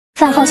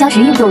饭后消食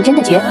运动真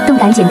的绝，动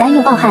感简单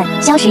又爆汗，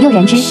消食又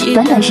燃脂，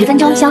短短10分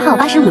钟消耗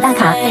85大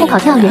卡，不跑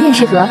跳人人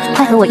适合，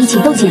快和我一起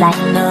动起来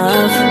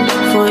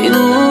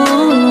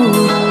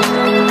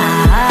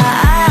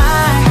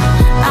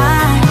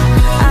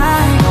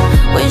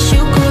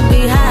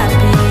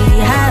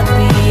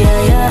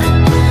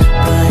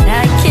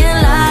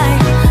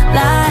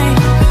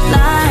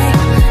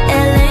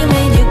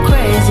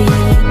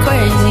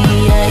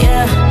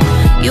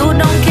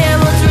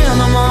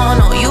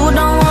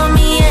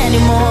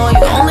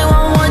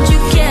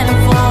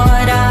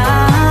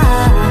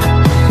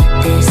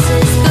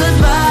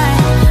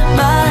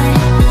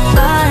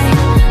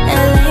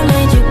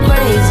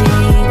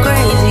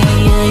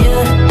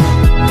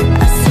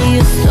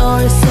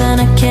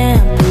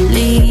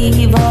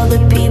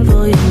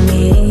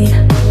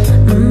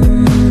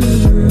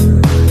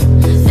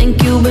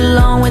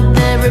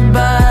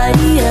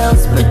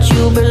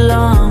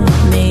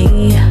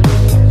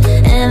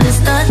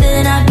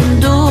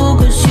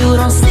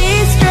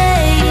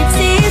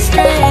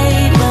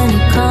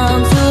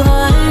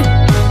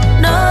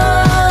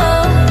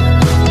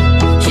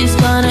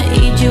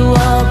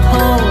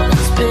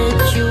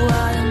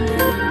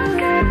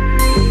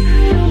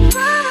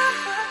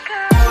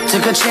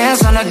！Took a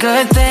chance on a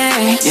good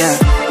thing, yeah.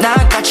 Now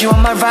I got you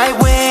on my right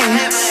wing.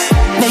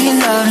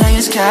 Making love like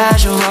it's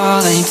casual.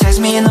 Then you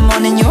text me in the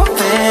morning, you're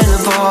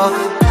available.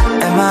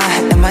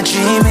 Am I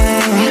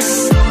dreaming?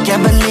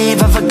 Can't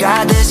believe I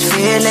forgot this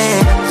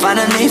feeling.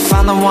 Finally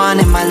found the one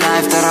in my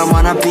life that I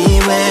wanna be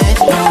with.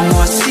 No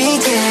more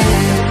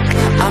seeking.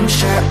 I'm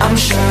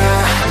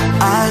sure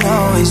I'll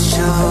always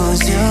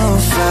choose you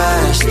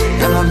first.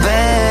 You're my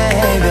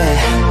baby,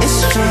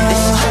 it's true.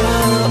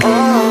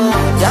 Oh,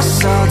 you're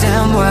so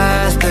damn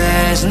worth.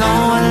 There's no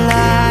one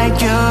like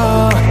you.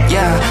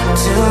 Yeah,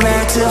 too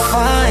rare to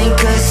find,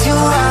 'cause you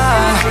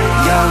are.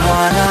 You're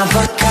one of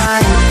a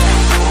kind.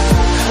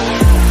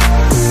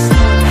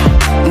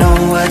 No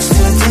words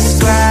to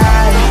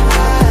describe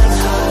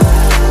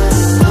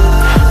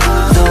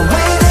the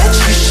way that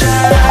you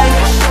shine.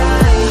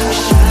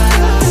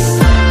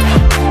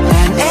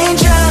 An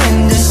angel in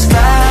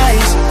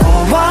disguise.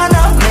 Oh,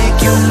 wanna make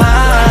you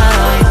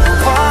mine.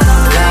 Wanna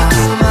make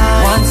you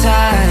mine. One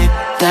time,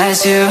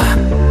 that's you.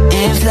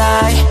 In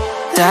flight,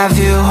 that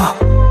view.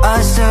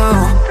 Us two,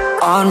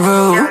 en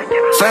route.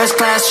 First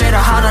class straight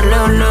to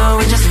Honolulu.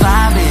 We just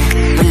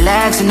vibing,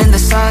 relaxing in the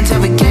sun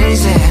till we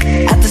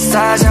gazing at the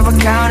stars that we're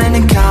counting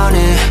and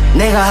counting.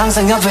 내가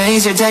항상 옆에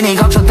있을 테니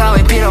걱정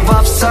따위 필요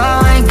없어.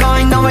 Ain't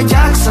going nowhere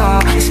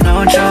약속. It's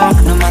no joke.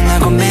 너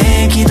만나고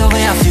매일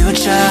기도해 our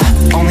future.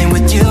 Only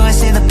with you I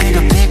see the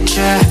bigger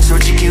picture.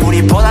 솔직히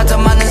우리보다 더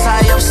많은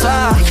사이 없어.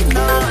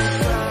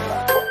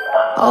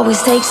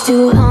 Always takes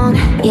too long,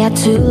 yeah,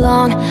 too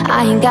long.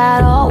 I ain't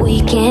got all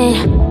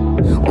weekend.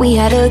 We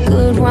had a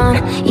good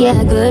run, yeah,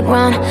 good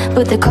run,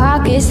 but the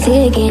clock is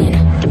ticking.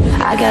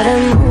 I gotta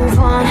move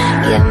on,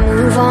 yeah,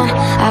 move on.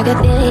 I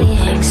got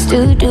things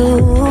to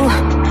do,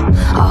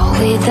 all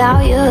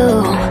without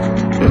you.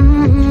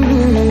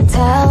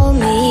 Tell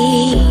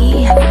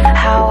me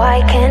how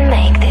I can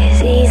make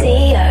this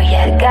easier,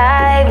 yeah,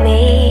 guide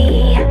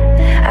me.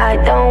 I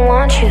don't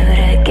want you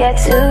to get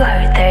too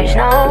hurt, there's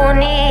no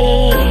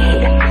need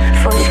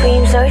for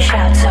screams or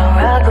shouts or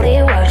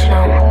ugly words,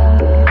 no.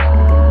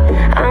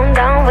 I'm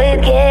done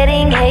with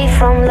getting hate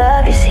from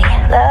love, you see,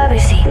 love, you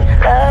see,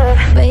 love.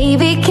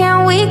 Baby,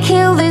 can we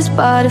kill these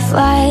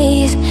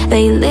butterflies?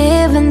 They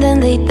live and then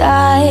they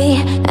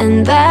die,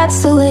 and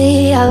that's the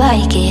way I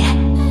like it.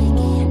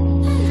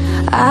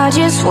 I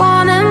just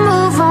wanna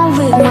move on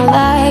with my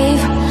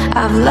life.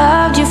 I've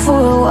loved you for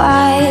a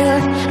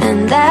while,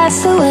 and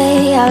that's the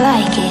way I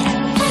like it.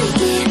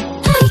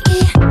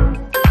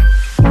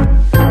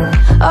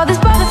 All these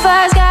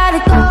butterflies gotta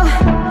go.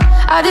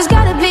 I just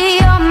gotta be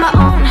on my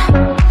own.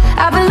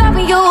 I've been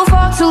loving you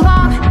for too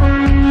long.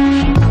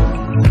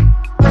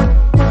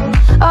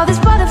 All these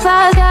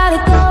butterflies gotta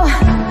go.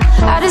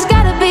 I just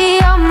gotta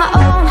be on my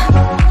own.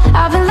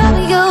 I've been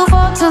loving you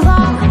for too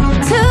long,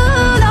 too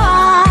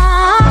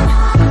long.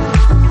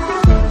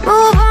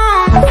 Move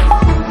on,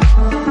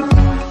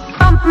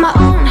 on my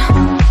own.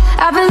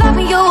 I've been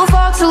loving you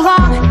for too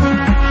long.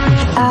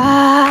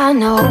 I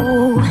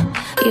know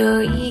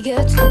you're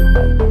eager to.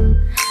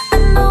 I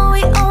know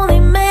we only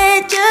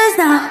met just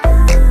now.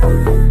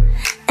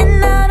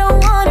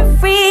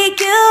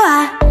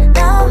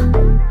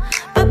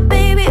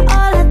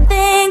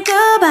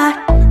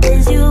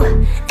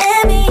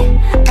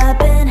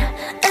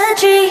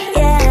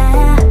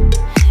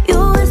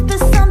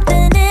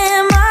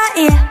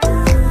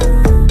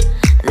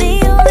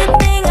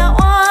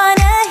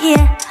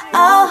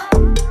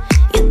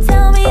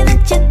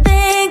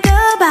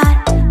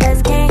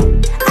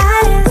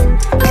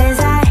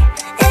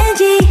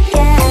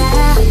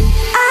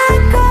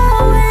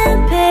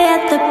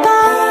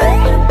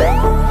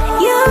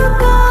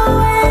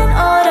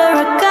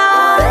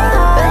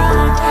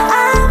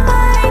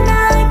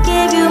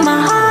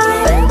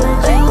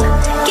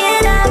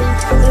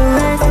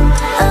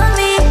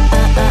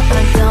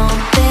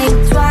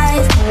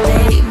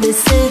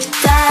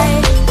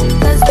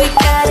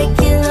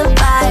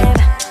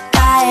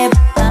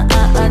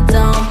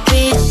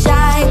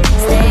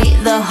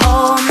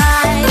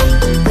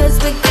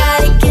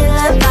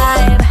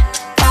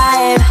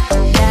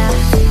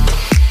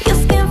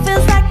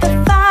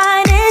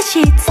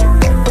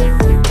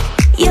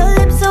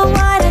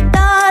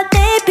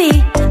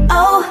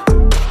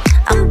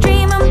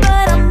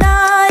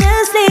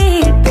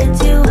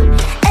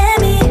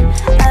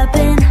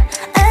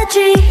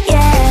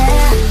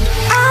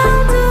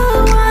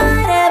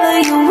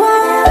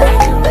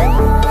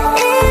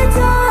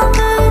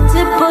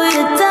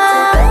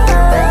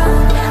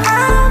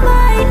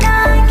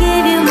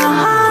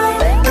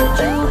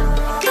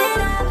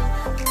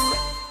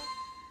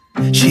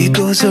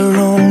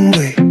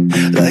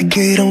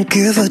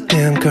 give a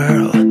damn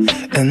girl,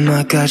 and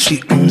my God,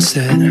 she owns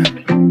it.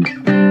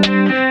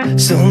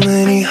 So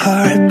many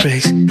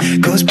heartbreaks,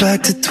 goes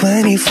back to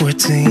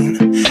 2014,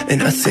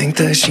 and I think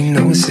that she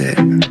knows it.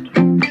 And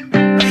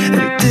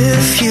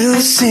if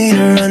you've seen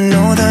her, I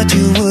know that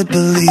you would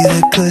believe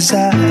it, 'cause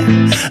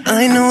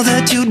I know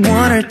that you'd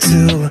want her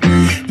to.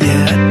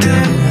 Yeah, I do.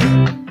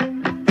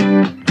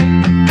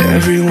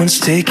 Everyone's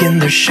taking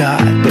their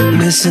shot, but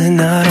missing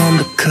out on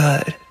the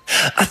cut.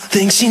 I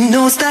think she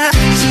knows that.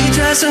 She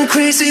drives them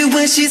crazy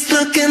when she's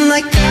looking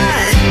like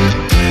that.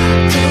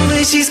 The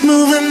way she's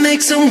moving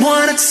makes them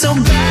want it so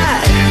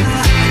bad.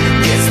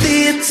 It's the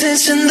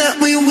attention that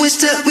we wish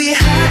that we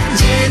had.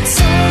 Yeah, it's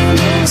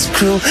almost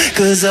cruel,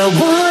 'cause I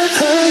want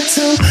her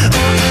to.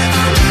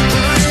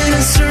 Running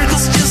in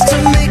circles just to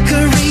make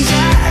her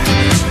react.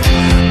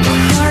 My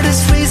heart is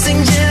racing,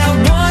 yeah, I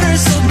want her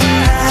so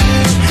bad.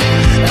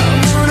 I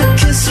wanna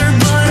kiss her,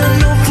 but I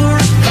know for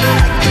a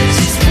fact that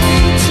she's way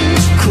too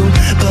cool.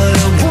 But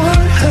I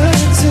want her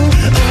to.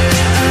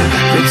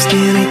 Ripped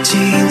skinny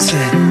jeans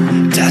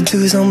and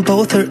tattoos on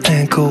both her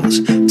ankles.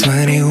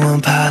 21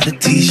 Pilot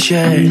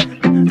t-shirt,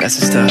 that's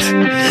the stuff.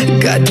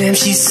 Goddamn,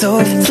 she's so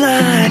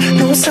fly.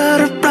 Knows how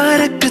to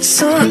write a good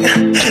song,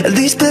 at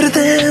least better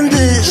than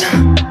this.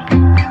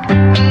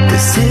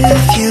 'Cause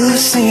if you've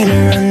seen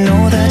her, I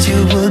know that you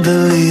would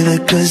believe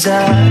it, 'cause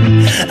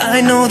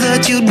I know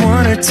that you'd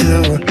want her to.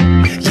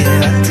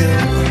 Yeah, I do.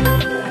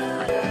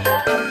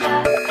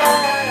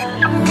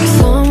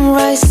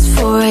 Sunrise is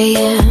 4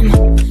 a.m.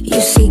 You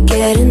see,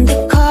 get in the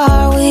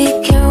car, we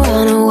can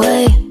run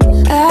away.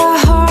 I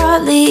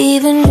hardly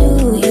even knew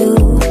you,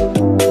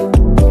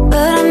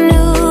 but I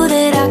knew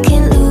that I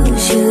can't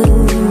lose you.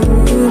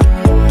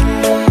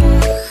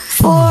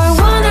 For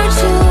 1 or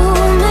 2,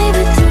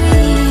 maybe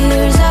 3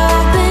 years,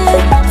 I've been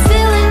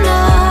feeling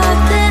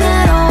nothing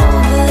at all.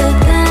 But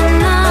then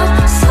I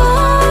saw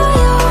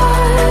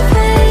your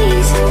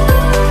face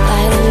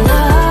lighting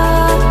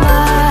up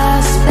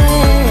my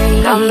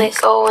space. Got me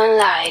going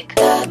like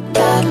that,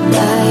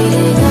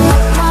 lighting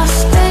up my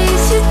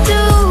space. You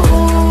do,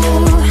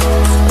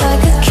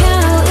 like a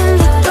candle in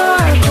the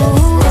dark.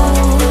 Ooh,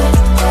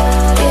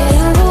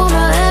 getting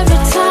warmer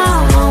every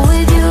time I'm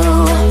with you.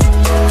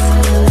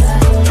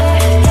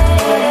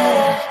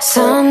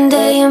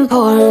 Sunday and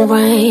pouring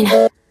rain,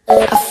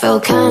 I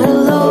felt kinda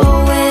low.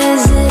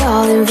 Is it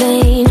all in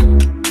vain?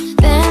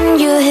 Then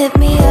you hit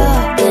me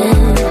up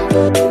and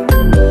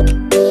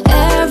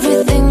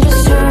everything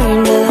just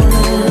turned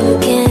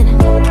again.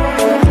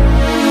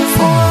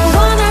 For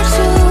 1 or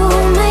 2,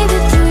 maybe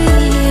 3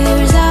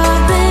 years,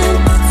 I've been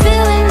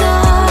feeling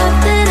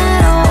nothing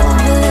at all.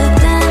 But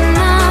then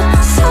I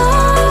saw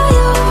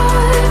your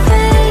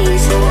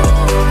face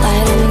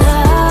lighting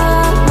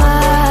up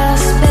my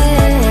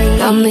space.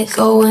 Got me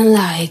going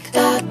like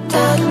that,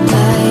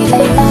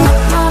 lighting up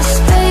my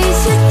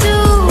space. You do,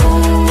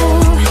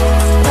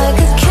 like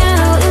a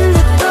candle in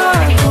the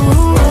dark.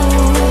 Ooh,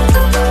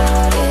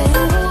 getting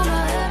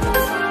warmer.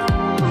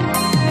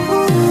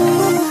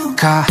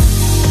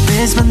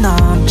 카리스마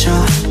넘쳐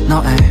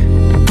너의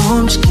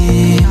움직임.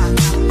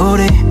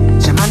 우리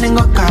잘 맞는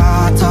것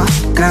같아.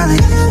 Got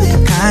it,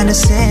 kinda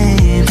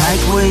seem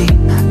like we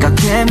got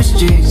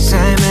chemistry,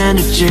 same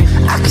energy.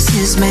 I can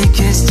see us make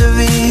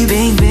history.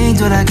 빙빙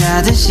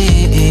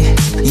돌아가듯이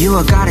You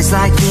are goddess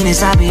like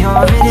Venus, I'll be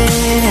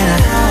orbiting.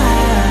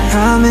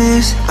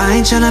 Promise, I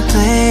ain't tryna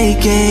play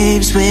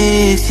games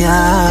with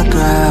ya,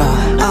 girl.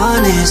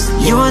 Honest,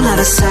 you are not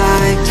a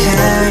side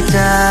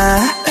character.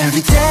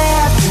 Every day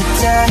after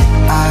day,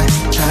 I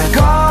try to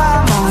go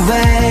out my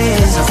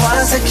ways. I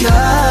wanna secure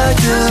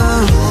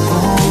you.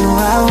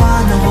 Oh, I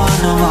wanna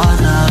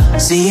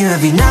see you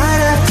every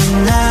night after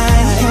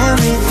night. Can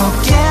we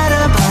forget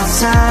about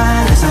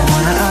time? 'Cause I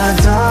wanna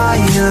adore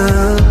you.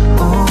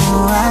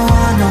 Oh, I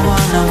wanna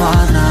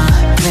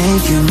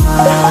make you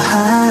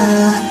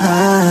mine.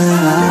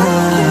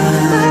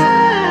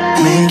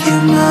 Make you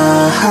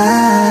mine.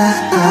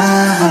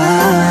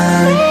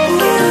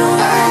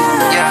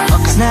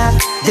 Snap,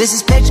 this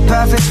is picture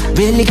perfect.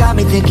 Really got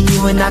me thinking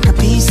you and I could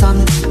be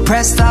something.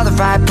 Pressed all the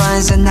right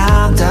buttons and now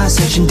I'm done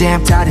searching.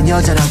 Damn 다른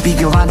여자랑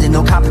비교 안 돼,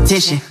 no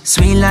competition.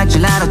 Sweet like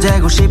gelato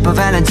되고 싶어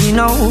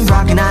Valentino.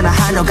 Rockin' on a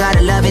high note, gotta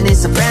love it,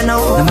 it's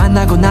soprano. 너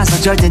만나고 나서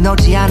절대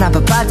놓지 않아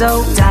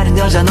봐도 다른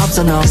여자는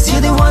없어 no. 'Cause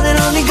you're the one and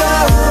only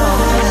girl.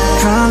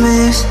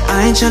 Promise,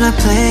 I ain't tryna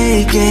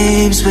play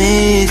games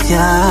with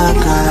ya,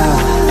 girl.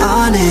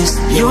 Honest,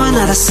 you are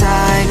not a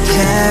side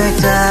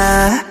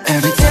character.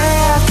 Every day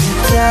after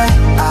day,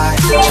 I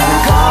try to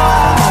go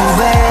my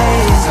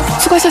ways.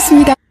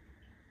 수고하셨습니다.